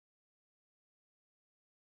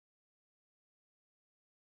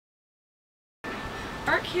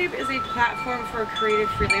ArtCube is a platform for creative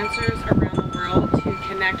freelancers around the world to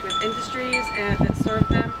connect with industries that serve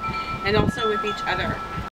them and also with each other.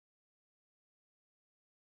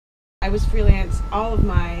 I was freelance all of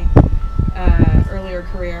my earlier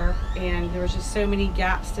career, and there was just so many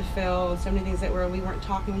gaps to fill, so many things that we weren't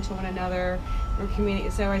talking to one another, or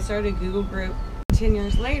communicating. So I started a Google group. 10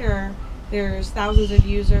 years later, there's thousands of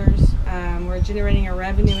users. We're generating a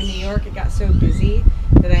revenue in New York. It got so busy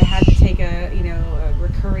that I had to take a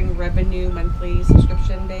recurring revenue monthly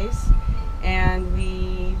subscription base, and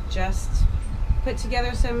we just put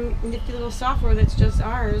together some nifty little software that's just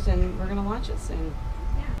ours, and we're going to launch it soon.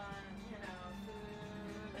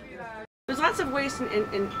 There's lots of waste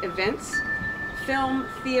in events. Film,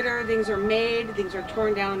 theater, things are made, things are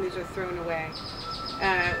torn down, and things are thrown away.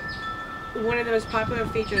 One of the most popular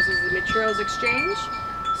features is the materials exchange.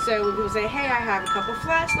 So when people say, hey, I have a couple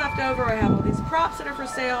flats left over, I have all these props that are for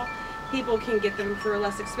sale, people can get them for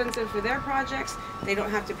less expensive for their projects. They don't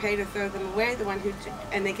have to pay to throw them away,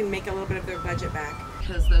 and they can make a little bit of their budget back.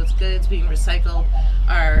 Because those goods being recycled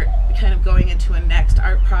are kind of going into a next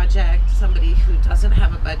art project, somebody who doesn't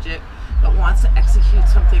have a budget but wants to execute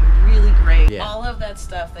something really great. Yeah. All of that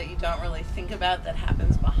stuff that you don't really think about that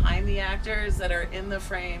happens behind the actors that are in the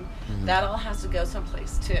frame, that all has to go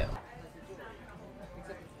someplace too.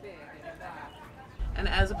 And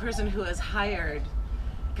as a person who has hired,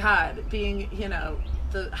 God, being,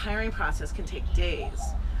 the hiring process can take days.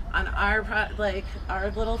 On our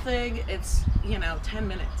little thing, it's 10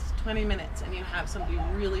 minutes, 20 minutes, and you have somebody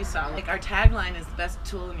really solid. Like, our tagline is the best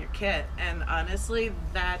tool in your kit, and honestly,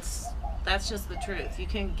 that's just the truth. You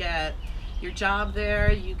can get your job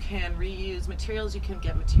there, you can reuse materials, you can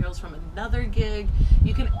get materials from another gig,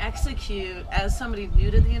 you can execute, as somebody new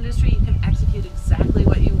to the industry, you can execute exactly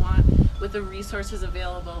what you want with the resources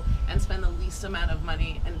available and spend the least amount of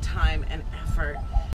money and time and effort.